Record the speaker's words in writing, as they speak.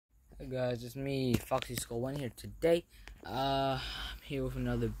Hey guys, it's me, Foxy Skull One here today. I'm here with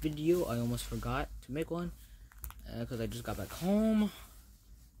another video. I almost forgot to make one because I just got back home.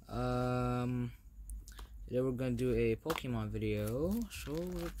 Today we're gonna do a Pokemon video. So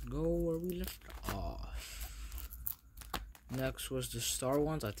let's go where we left off. Next was the Star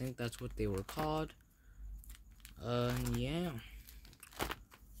ones. I think that's what they were called. Yeah.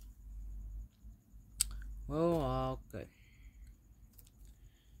 Well, okay.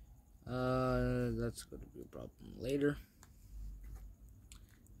 That's gonna be a problem later.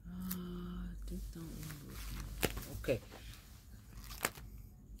 Okay.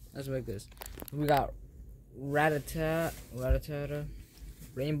 Let's make this. We got Rattata,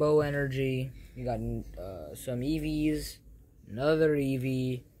 Rainbow Energy. We got some EVs, another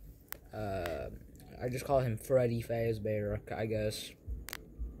EV. I just call him Freddy Fazbear, I guess.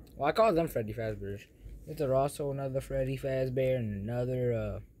 Well, I call them Freddy Fazbears. There's also another Freddy Fazbear and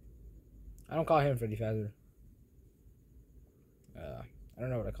another, I don't call him Freddy Fazbear. I don't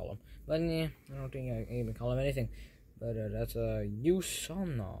know what I call him. But yeah, I don't think I even call him anything. But that's a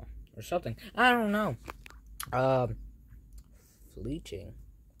Usana or something. I don't know. Fleeting.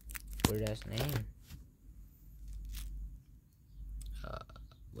 Weird ass name.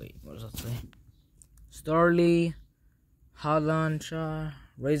 Wait, what was that name? Starly, Halansha,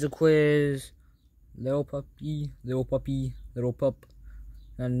 Razor Quiz, Little Puppy, Little Pup,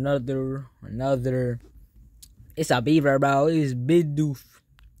 another. It's a beaver, bro. It's big doof.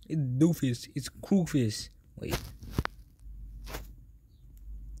 It's doofus. It's Croofus. Wait.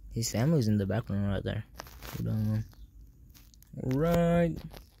 His family's in the background right there. Hold on. Right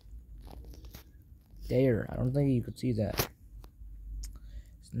there. I don't think you could see that.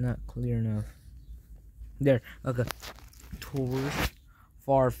 It's not clear enough. There. Okay. Tourist.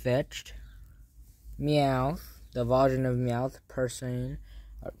 Far-fetched. Meowth. The version of Meowth. Person.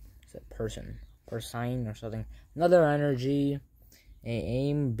 Is it person? Persine or something. Another energy.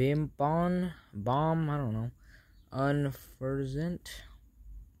 Aim Bomb. I don't know. Unfervent.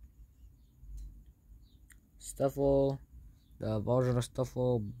 Stuffle. The version of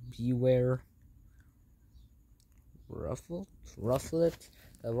Stuffle. Beware. Rufflet.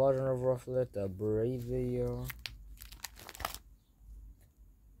 The version of Rufflet. The Bravia.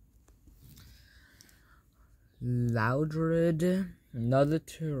 Loudred. Another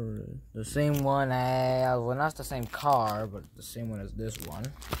two. The same one as, well, not the same car, but the same one as this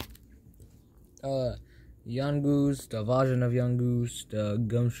one. Yungoos, the version of Yungoos, the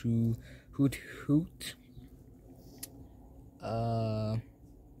Gumshoe, Hoot.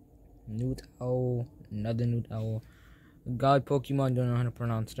 Newt Owl, another Newt Owl. God Pokemon, don't know how to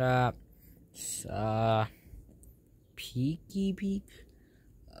pronounce that. Peak,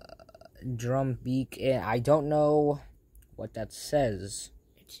 Drumbeak, and I don't know what that says.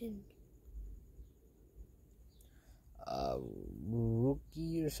 It's in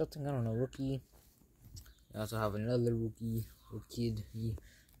Rookie or something. I don't know. Rookie. We also have another Rookie. We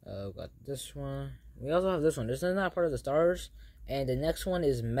got this one. We also have this one. This is not part of the stars. And the next one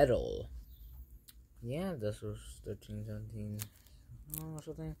is Metal. Yeah, this was 13, 17 or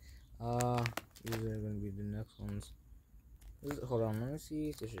something. These are gonna be the next ones. Hold on, let me see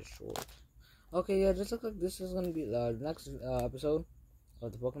if this is short. Okay, yeah, just looks like this is gonna be the next episode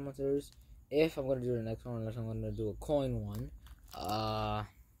of the Pokemon series. If I'm gonna do the next one, unless I'm gonna do a coin one.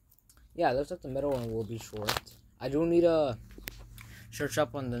 Yeah, looks like the middle one will be short. I do need to search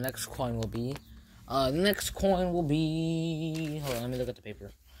up on the next coin will be. The next coin will be. Hold on, let me look at the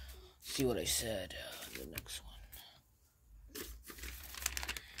paper. See what I said. The next one.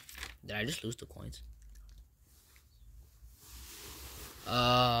 Did I just lose the coins?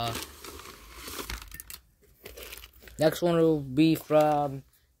 Next one will be from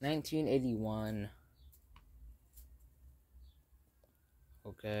 1981.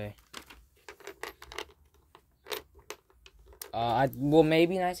 Okay. Well,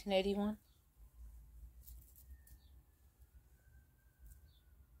 maybe 1981.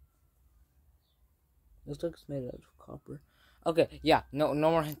 Looks like it's made out of copper. Okay, yeah, no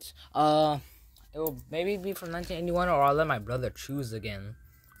more hints. It will maybe be from 1981, or I'll let my brother choose again,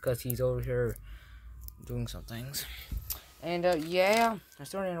 because he's over here doing some things. And yeah, I'm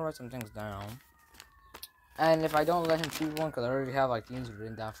starting to write some things down. And if I don't let him choose one, because I already have like things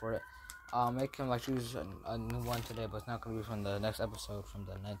written down for it, I'll make him like choose a new one today, but it's not gonna be from the next episode from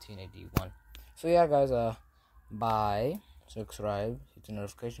the 1981. So yeah, guys, bye, subscribe, hit the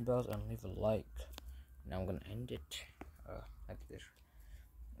notification bells, and leave a like. Now I'm gonna end it like this.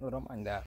 Oh, don't mind that.